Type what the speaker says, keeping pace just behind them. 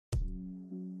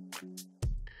Hey,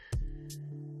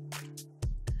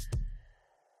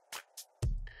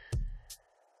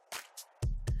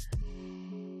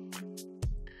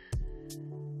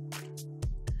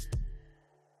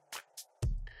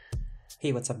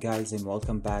 what's up guys, and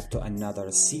welcome back to another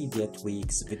Cydia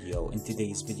tweaks video. In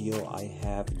today's video I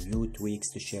have new tweaks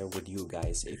to share with you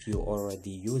guys. If you're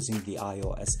already using the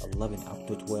iOS 11 up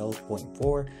to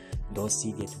 12.4, those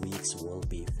Cydia tweaks will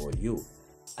be for you.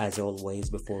 As always,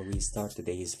 before we start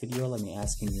today's video, let me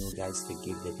asking you guys to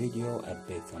give the video a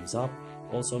big thumbs up.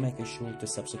 Also make sure to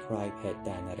subscribe, hit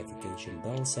that notification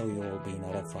bell so you will be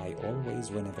notified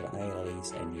always whenever I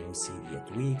release a new Cydia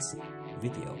tweaks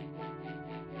video.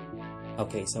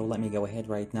 Okay, so let me go ahead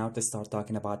right now to start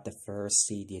talking about the first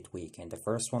Cydia tweak, and the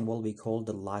first one will be called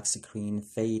the lock screen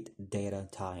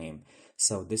Fadedatetime.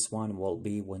 So this one will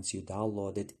be, once you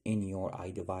download it in your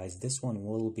iDevice, this one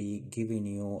will be giving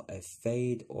you a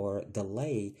fade or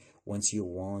delay once you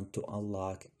want to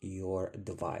unlock your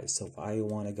device. So if I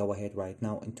want to go ahead right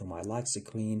now into my lock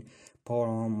screen, power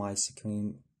on my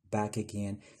screen, back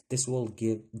again, this will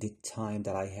give the time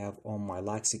that I have on my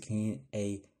lock screen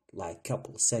a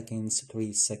couple seconds,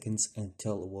 3 seconds,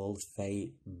 until it will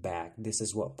fade back. This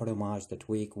is what pretty much the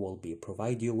tweak will be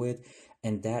provide you with.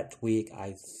 And that tweak,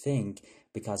 I think,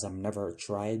 because I've never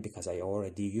tried, because I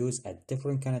already use a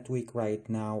different kind of tweak right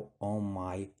now on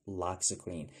my lock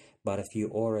screen. But if you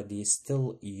already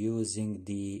still using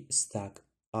the stock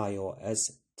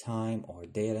iOS time or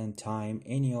date and time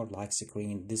in your lock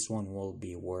screen, this one will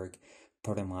be work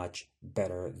pretty much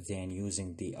better than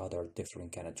using the other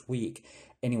different kind of tweak.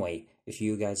 Anyway, if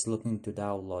you guys looking to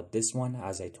download this one,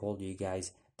 as I told you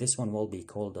guys, this one will be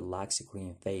called the lock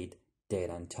screen fade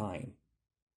date and time.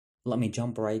 Let me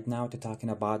jump right now to talking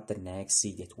about the next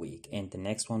Cydia tweak, and the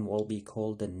next one will be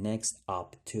called the next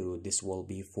up to. This will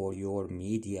be for your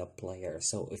media player.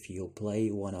 So if you play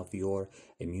one of your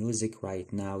music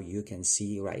right now, you can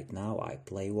see right now I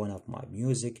play one of my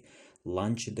music,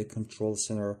 launch the control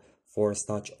center, force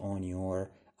touch on your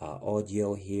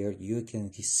audio here. You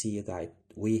can see that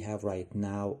we have right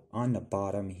now on the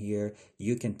bottom here,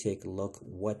 you can take a look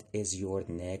what is your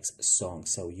next song.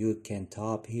 So you can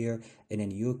tap here and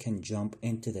then you can jump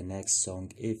into the next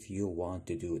song if you want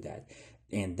to do that.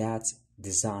 And that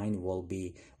design will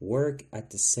be work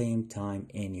at the same time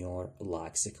in your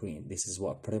lock screen. This is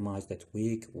what pretty much that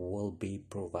tweak will be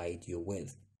provide you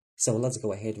with. So let's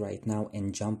go ahead right now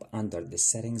and jump under the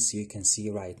settings. You can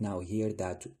see right now here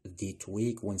that the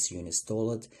tweak, once you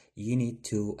install it, you need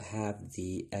to have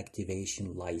the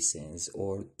activation license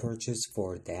or purchase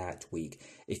for that tweak.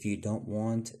 If you don't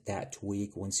want that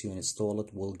tweak, once you install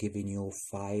it, we'll giving you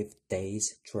 5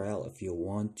 days trial if you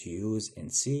want to use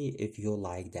and see if you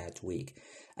like that tweak.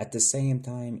 At the same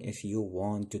time, if you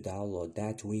want to download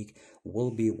that tweak,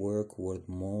 will be work with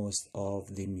most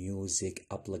of the music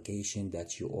application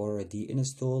that you already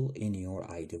install in your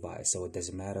iDevice. So it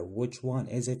doesn't matter which one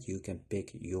is it, you can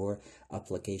pick your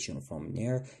application from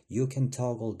there. You can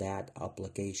toggle that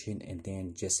application and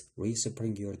then just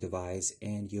respring your device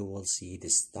and you will see the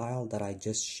style that I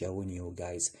just shown you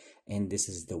guys. And this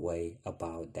is the way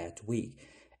about that tweak.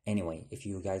 Anyway, if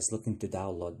you guys looking to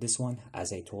download this one,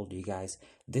 as I told you guys,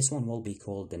 this one will be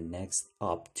called the next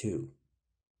up to.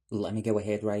 Let me go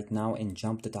ahead right now and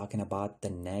jump to talking about the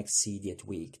next Cydia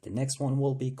tweak. The next one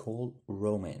will be called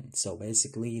Roman. So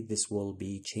basically this will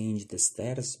be change the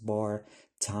status bar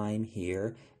time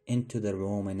here into the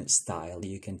Roman style.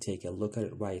 You can take a look at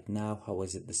it right now. How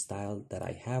is it the style that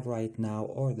I have right now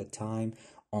or the time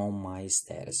on my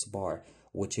status bar,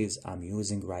 which is I'm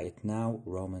using right now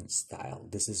Roman style.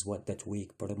 This is what that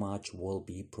tweak pretty much will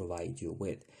be provide you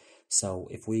with. So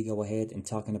if we go ahead and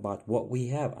talking about what we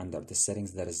have under the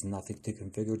settings, there is nothing to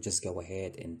configure. Just go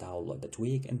ahead and download the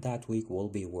tweak, and that tweak will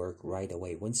be work right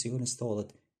away once you install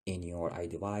it in your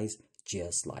iDevice,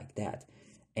 just like that.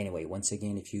 Anyway, once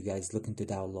again, if you guys looking to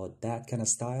download that kind of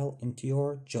style into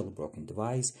your jailbroken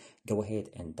device, go ahead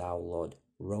and download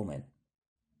Roman.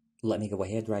 Let me go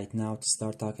ahead right now to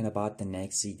start talking about the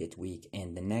next Cydia tweak,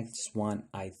 and the next one,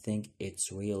 I think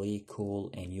it's really cool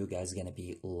and you guys gonna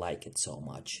be like it so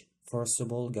much. First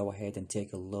of all, go ahead and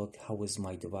take a look how is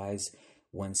my device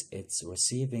once it's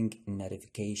receiving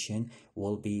notification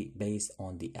will be based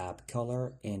on the app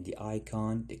color and the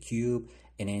icon, the cube,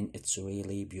 and then it's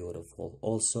really beautiful.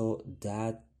 Also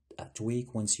that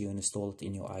tweak, once you install it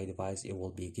in your iDevice, it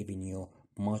will be giving you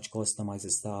much customized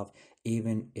stuff.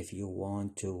 Even if you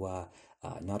want to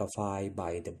notify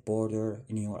by the border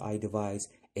in your iDevice,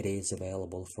 it is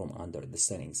available from under the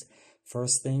settings.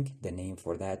 First thing, the name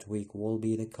for that tweak will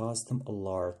be the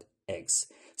CustomAlertX. CustomAlertX.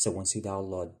 So once you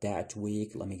download that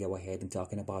tweak, let me go ahead and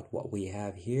talking about what we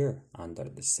have here under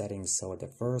the settings. So the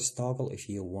first toggle, if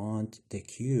you want the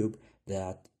cube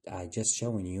that I just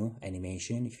showing you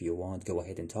animation, if you want, go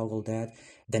ahead and toggle that.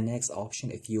 The next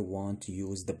option, if you want to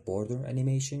use the border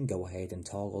animation, go ahead and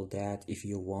toggle that. If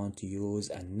you want to use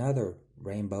another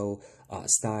rainbow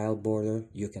style border,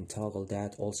 you can toggle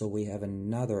that. Also, we have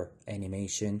another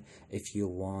animation if you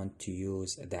want to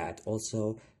use that.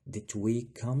 Also, the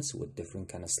tweak comes with different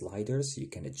kind of sliders. You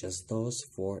can adjust those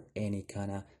for any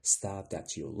kind of stuff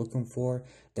that you're looking for.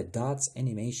 The dots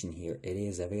animation here, it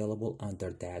is available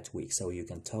under that tweak, so you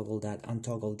can toggle that,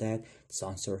 untoggle that.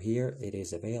 Sensor here, it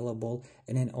is available.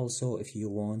 And then also, if you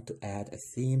want to add a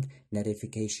themed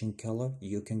notification color,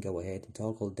 you can go ahead and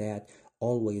toggle that.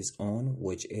 Always on,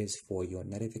 which is for your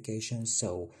notifications,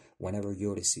 so whenever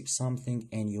you receive something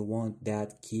and you want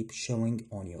that keep showing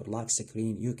on your lock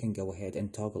screen, you can go ahead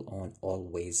and toggle on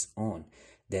always on.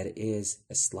 There is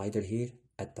a slider here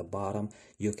at the bottom,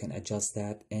 you can adjust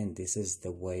that, and this is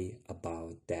the way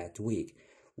about that tweak.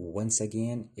 Once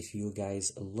again, if you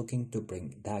guys are looking to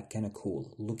bring that kind of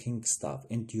cool looking stuff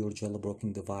into your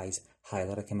jailbroken device,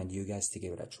 highly recommend you guys to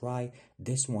give it a try.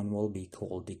 This one will be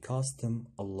called the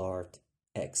CustomAlertX.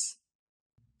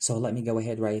 So let me go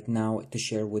ahead right now to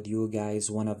share with you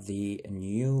guys one of the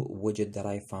new widget that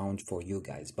I found for you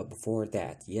guys. But before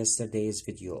that, yesterday's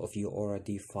video, if you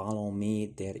already follow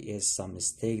me, there is some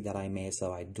mistake that I made,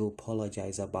 so I do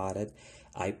apologize about it.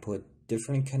 I put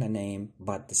different kind of name,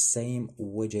 but the same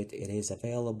widget, it is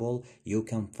available. You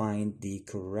can find the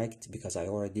correct, because I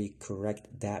already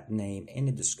correct that name in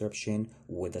the description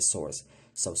with the source.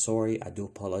 So sorry, I do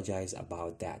apologize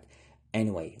about that.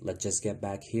 Anyway, let's just get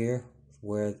back here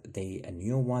with a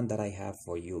new one that I have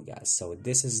for you guys. So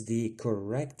this is the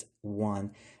correct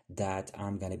one that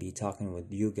I'm gonna be talking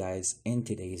with you guys in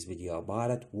today's video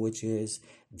about it, which is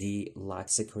the lock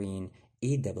screen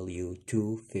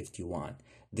EW251.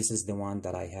 This is the one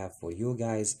that I have for you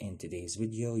guys in today's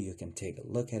video. You can take a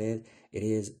look at it. It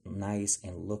is nice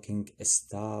and looking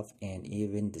stuff, and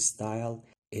even the style,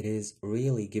 it is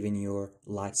really giving your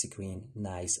lock screen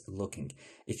nice looking.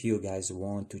 If you guys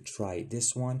want to try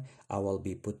this one, I will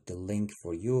be put the link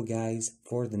for you guys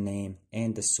for the name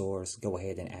and the source. Go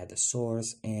ahead and add the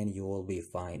source, and you will be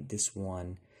find this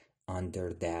one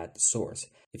under that source.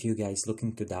 If you guys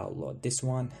looking to download this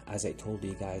one, as I told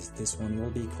you guys, this one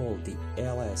will be called the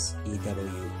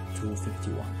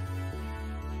LSEW251.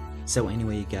 So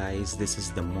anyway guys, this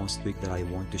is the most tweak that I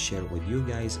want to share with you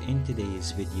guys in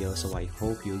today's video. So I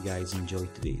hope you guys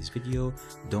enjoyed today's video.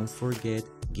 Don't forget,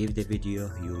 give the video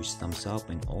a huge thumbs up,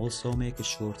 and also make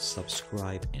sure to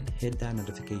subscribe and hit that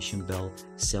notification bell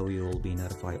so you will be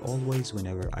notified always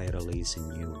whenever I release a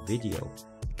new video.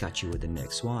 Catch you with the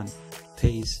next one.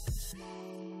 Peace.